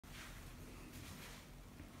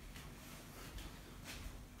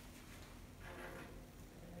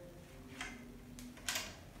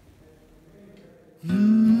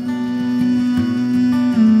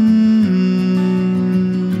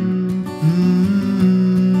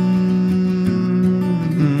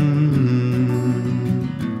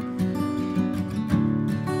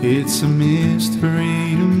It's a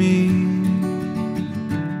mystery to me.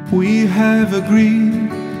 We have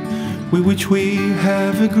agreed with which we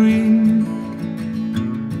have agreed.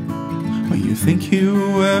 When you think you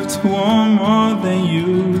have to want more than you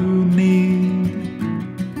need,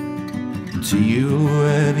 till you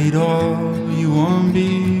have it all, you won't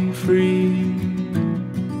be free.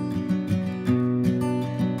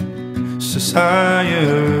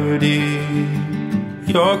 Society,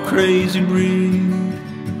 you're crazy breed.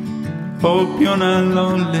 Hope you're not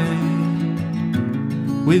lonely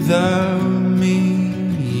without me.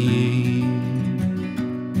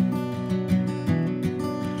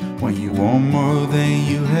 When you want more than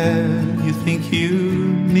you have, you think you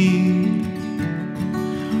need.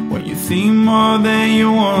 When you think more than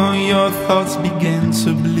you want, your thoughts begin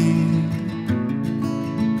to bleed.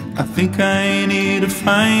 I think I need to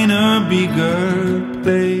find a bigger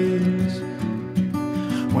place.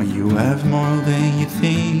 When you have more than you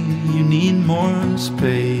think, you need more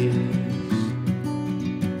space.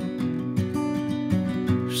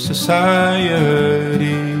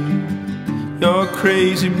 Society, you're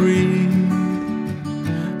crazy breed.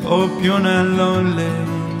 Hope you're not lonely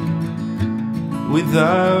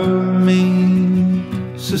without me.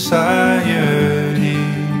 Society,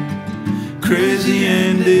 crazy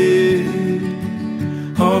ended.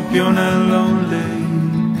 Hope you're not lonely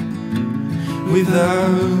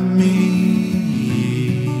without me.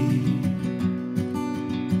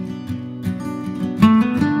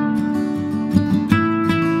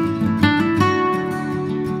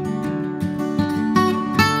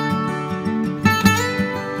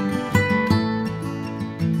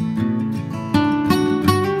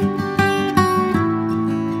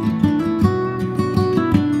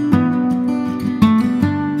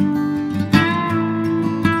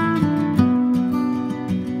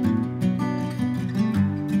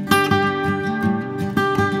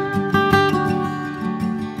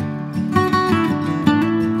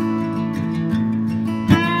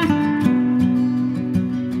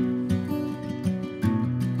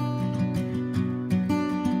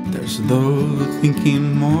 There's those thinking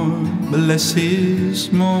more, but less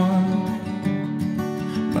is more.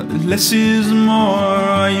 But less is more,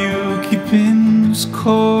 are you keeping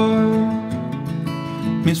score?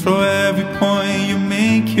 Means for every point you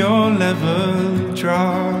make, your level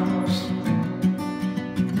drops.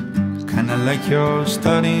 Kinda like you're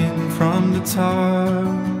starting from the top.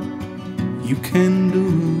 You can do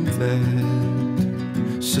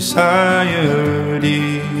that.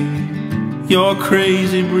 Society, you're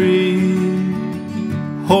crazy breed.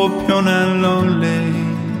 Hope you're not lonely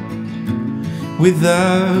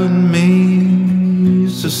without me.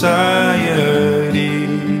 Society,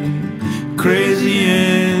 crazy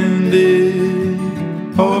ended.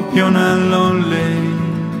 Hope you're not lonely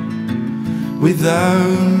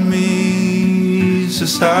without me.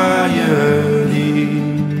 Society,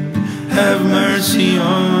 have mercy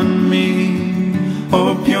on me.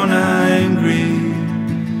 Hope you're not angry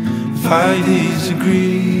if I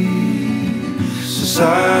disagree.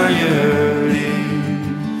 Society,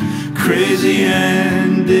 crazy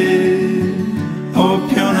ended. Hope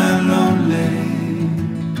you're not lonely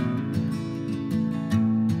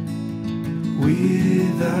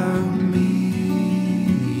without me.